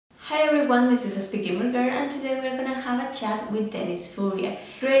Hi everyone, this is Aspie Gamer Girl and today we're gonna have a chat with Dennis Furia,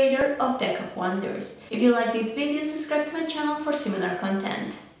 creator of Deck of Wonders. If you like this video, subscribe to my channel for similar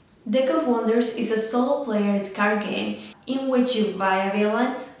content. Deck of Wonders is a solo-player card game in which you vie a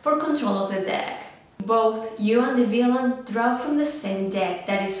villain for control of the deck. Both you and the villain draw from the same deck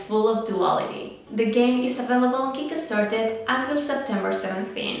that is full of duality. The game is available on Kickstarter until September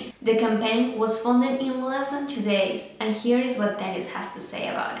 17. The campaign was funded in less than 2 days, and here is what Dennis has to say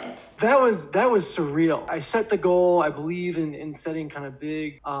about it. That was surreal. I set the goal, I believe in setting kind of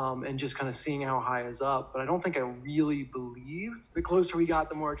big and just kind of seeing how high is up, but I don't think I really believed. The closer we got,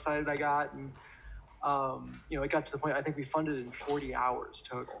 the more excited I got, and it got to the point, I think we funded it in 40 hours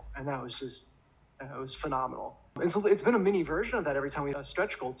total, and that was just, it was phenomenal. And so it's been a mini version of that every time we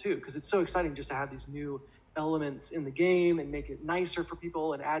stretch goal too, because it's so exciting just to have these new elements in the game and make it nicer for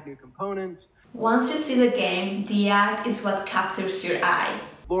people and add new components. Once you see the game, the art is what captures your eye.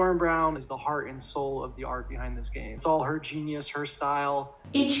 Lauren Brown is the heart and soul of the art behind this game. It's all her genius, her style.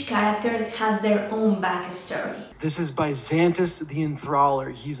 Each character has their own backstory. This is by Xantus the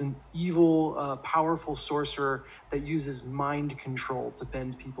Enthraller. He's an evil, powerful sorcerer that uses mind control to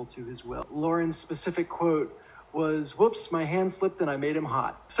bend people to his will. Lauren's specific quote was, "Whoops, my hand slipped and I made him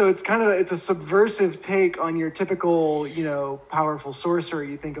hot." So it's a subversive take on your typical, powerful sorcerer.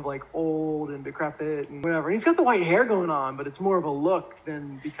 You think of like old and decrepit and whatever. And he's got the white hair going on, but it's more of a look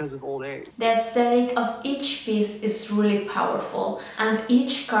than because of old age. The aesthetic of each piece is really powerful, and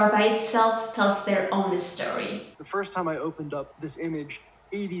each card by itself tells their own story. The first time I opened up this image,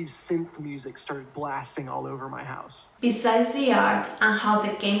 80s synth music started blasting all over my house. Besides the art and how the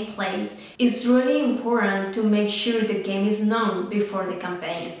game plays, it's really important to make sure the game is known before the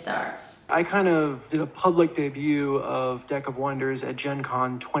campaign starts. I kind of did a public debut of Deck of Wonders at Gen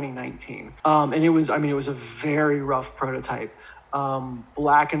Con 2019. And it was a very rough prototype.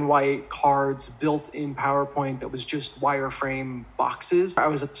 Black and white cards built in PowerPoint that was just wireframe boxes. I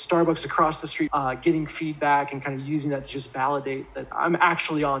was at the Starbucks across the street getting feedback and kind of using that to just validate that I'm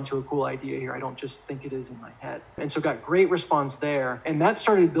actually onto a cool idea here. I don't just think it is in my head. And so got great response there. And that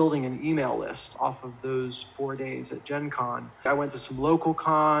started building an email list off of those 4 days at Gen Con. I went to some local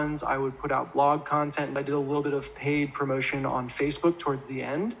cons. I would put out blog content. I did a little bit of paid promotion on Facebook towards the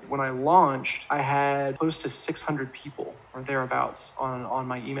end. When I launched, I had close to 600 people or thereabouts on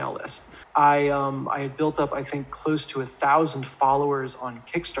my email list. I had built up, I think, close to 1,000 followers on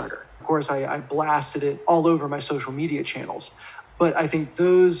Kickstarter. Of course, I blasted it all over my social media channels. But I think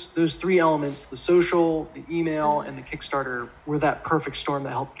those three elements, the social, the email, and the Kickstarter, were that perfect storm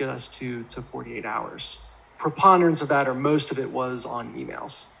that helped get us to 48 hours. Preponderance of that, or most of it, was on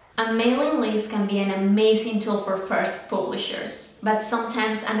emails. A mailing list can be an amazing tool for first publishers, but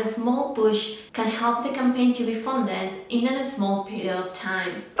sometimes a small push can help the campaign to be funded in a small period of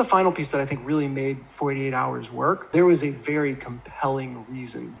time. The final piece that I think really made 48 hours work, there was a very compelling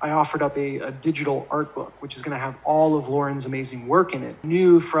reason. I offered up a digital art book, which is going to have all of Lauren's amazing work in it.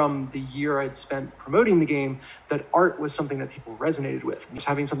 Knew from the year I'd spent promoting the game that art was something that people resonated with. Just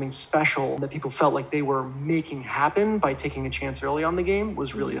having something special that people felt like they were making happen by taking a chance early on the game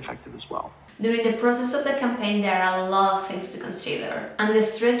was really effective as well. During the process of the campaign, there are a lot of things to consider, and the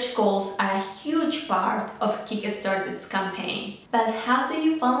stretch goals are a huge part of Kickstarter's campaign. But how do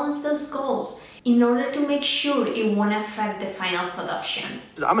you balance those goals in order to make sure it won't affect the final production?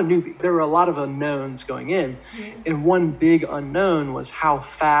 I'm a newbie. There were a lot of unknowns going in, and one big unknown was how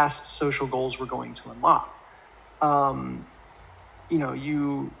fast social goals were going to unlock.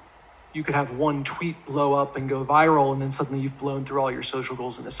 You could have one tweet blow up and go viral, and then suddenly you've blown through all your social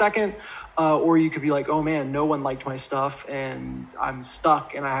goals in a second. Or you could be like, oh man, no one liked my stuff and I'm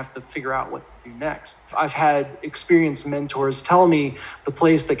stuck and I have to figure out what to do next. I've had experienced mentors tell me the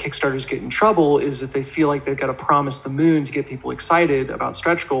place that Kickstarters get in trouble is if they feel like they've got to promise the moon to get people excited about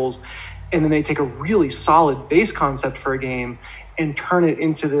stretch goals, and then they take a really solid base concept for a game and turn it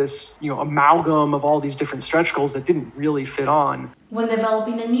into this, amalgam of all these different stretch goals that didn't really fit on. When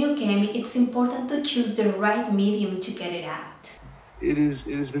developing a new game, it's important to choose the right medium to get it out. It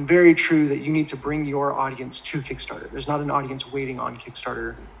has been very true that you need to bring your audience to Kickstarter. There's not an audience waiting on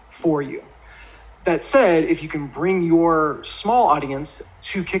Kickstarter for you. That said, if you can bring your small audience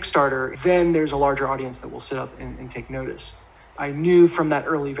to Kickstarter, then there's a larger audience that will sit up and take notice. I knew from that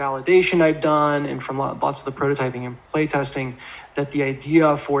early validation I'd done and from lots of the prototyping and playtesting that the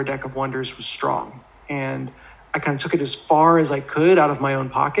idea for Deck of Wonders was strong. And I kind of took it as far as I could out of my own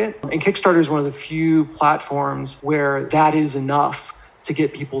pocket. And Kickstarter is one of the few platforms where that is enough to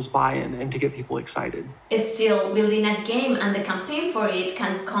get people's buy-in and to get people excited. Still, building a game and the campaign for it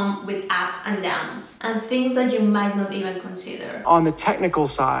can come with ups and downs, and things that you might not even consider. On the technical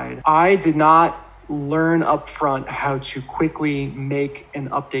side, I did not learn upfront how to quickly make and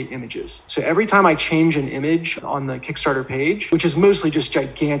update images. So every time I change an image on the Kickstarter page, which is mostly just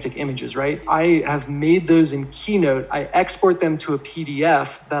gigantic images, right? I have made those in Keynote. I export them to a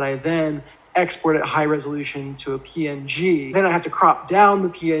PDF that I then export at high resolution to a PNG. Then I have to crop down the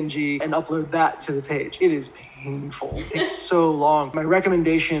PNG and upload that to the page. It is painful. It takes so long. My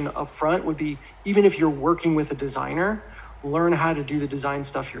recommendation up front would be, even if you're working with a designer, learn how to do the design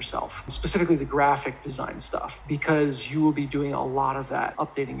stuff yourself, specifically the graphic design stuff, because you will be doing a lot of that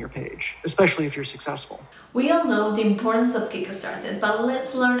updating your page, especially if you're successful. We all know the importance of Kickstarter, but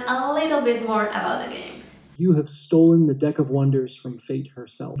let's learn a little bit more about the game. You have stolen the deck of wonders from Fate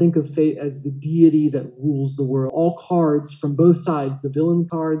herself. Think of Fate as the deity that rules the world. All cards from both sides, the villain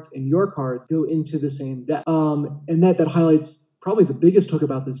cards and your cards, go into the same deck. And that highlights probably the biggest hook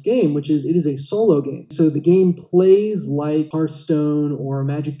about this game, which is it is a solo game. So the game plays like Hearthstone or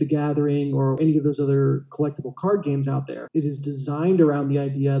Magic the Gathering or any of those other collectible card games out there. It is designed around the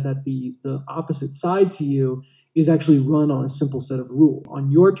idea that the opposite side to you is actually run on a simple set of rules.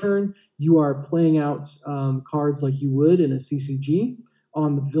 On your turn, you are playing out cards like you would in a CCG.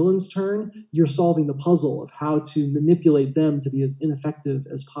 On the villain's turn, you're solving the puzzle of how to manipulate them to be as ineffective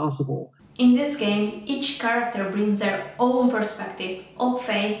as possible. In this game, each character brings their own perspective of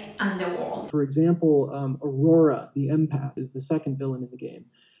faith and the world. For example, Aurora, the empath, is the second villain in the game.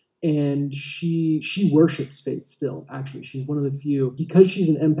 And she worships fate still, actually. She's one of the few. Because she's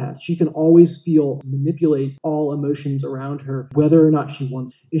an empath, she can always manipulate all emotions around her, whether or not she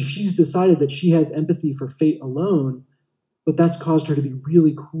wants. If she's decided that she has empathy for fate alone, but that's caused her to be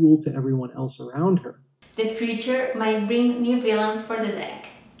really cruel to everyone else around her. The future might bring new villains for the deck.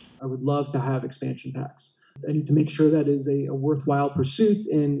 I would love to have expansion packs. I need to make sure that is a worthwhile pursuit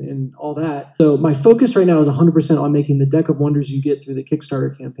and all that. So my focus right now is 100% on making the deck of wonders you get through the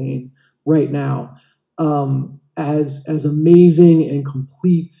Kickstarter campaign right now as amazing and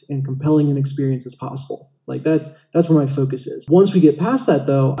complete and compelling an experience as possible. Like that's where my focus is. Once we get past that,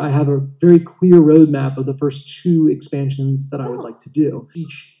 though, I have a very clear roadmap of the first 2 expansions that I would like to do.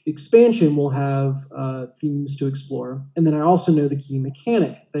 Each expansion will have themes to explore, and then I also know the key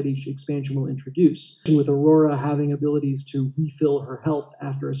mechanic that each expansion will introduce. With Aurora having abilities to refill her health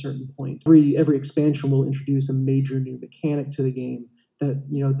after a certain point, every expansion will introduce a major new mechanic to the game that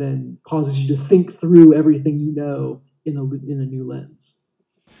then causes you to think through everything you know in a new lens.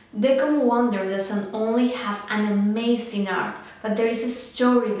 Deck of Wonders doesn't only have an amazing art, but there is a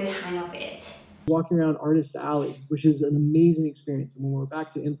story behind of it. Walking around Artist's Alley, which is an amazing experience. And when we're back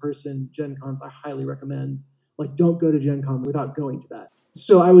to in-person Gen Cons, I highly recommend, don't go to Gen Con without going to that.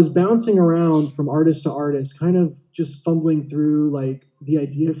 So I was bouncing around from artist to artist, kind of just fumbling through the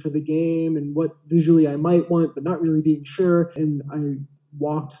idea for the game and what visually I might want, but not really being sure. And I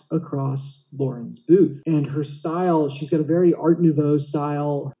walked across Lauren's booth, and her style, she's got a very Art Nouveau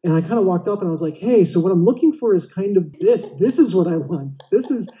style. And I kind of walked up and I was like, hey, so what I'm looking for is kind of this. This is what I want. This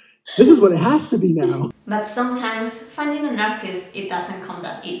is what it has to be now. But sometimes finding an artist, it doesn't come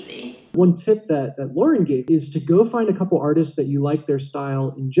that easy. One tip that Lauren gave is to go find a couple artists that you like their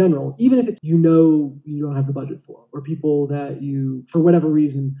style in general, even if it's you don't have the budget for, or people that you, for whatever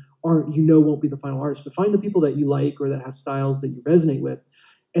reason, won't be the final artist. But find the people that you like or that have styles that you resonate with,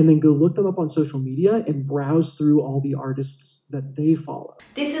 and then go look them up on social media and browse through all the artists that they follow.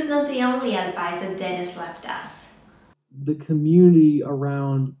 This is not the only advice that Dennis left us. The community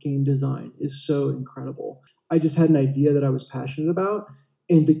around game design is so incredible. I just had an idea that I was passionate about,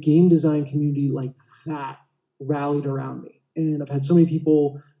 and the game design community like that rallied around me. And I've had so many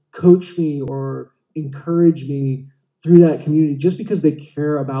people coach me or encourage me through that community just because they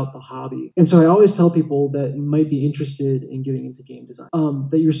care about the hobby. And so I always tell people that might be interested in getting into game design,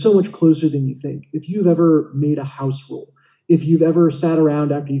 that you're so much closer than you think. If you've ever made a house rule, if you've ever sat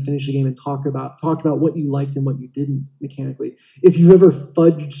around after you finish a game and talked about what you liked and what you didn't mechanically, if you've ever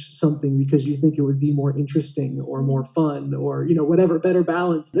fudged something because you think it would be more interesting or more fun or whatever, better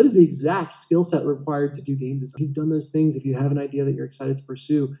balance, that is the exact skill set required to do game design. If you've done those things, if you have an idea that you're excited to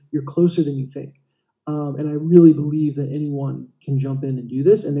pursue, you're closer than you think. And I really believe that anyone can jump in and do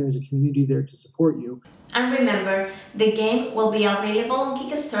this, and there is a community there to support you. And remember, the game will be available on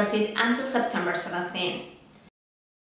Kickstarter until September 17th.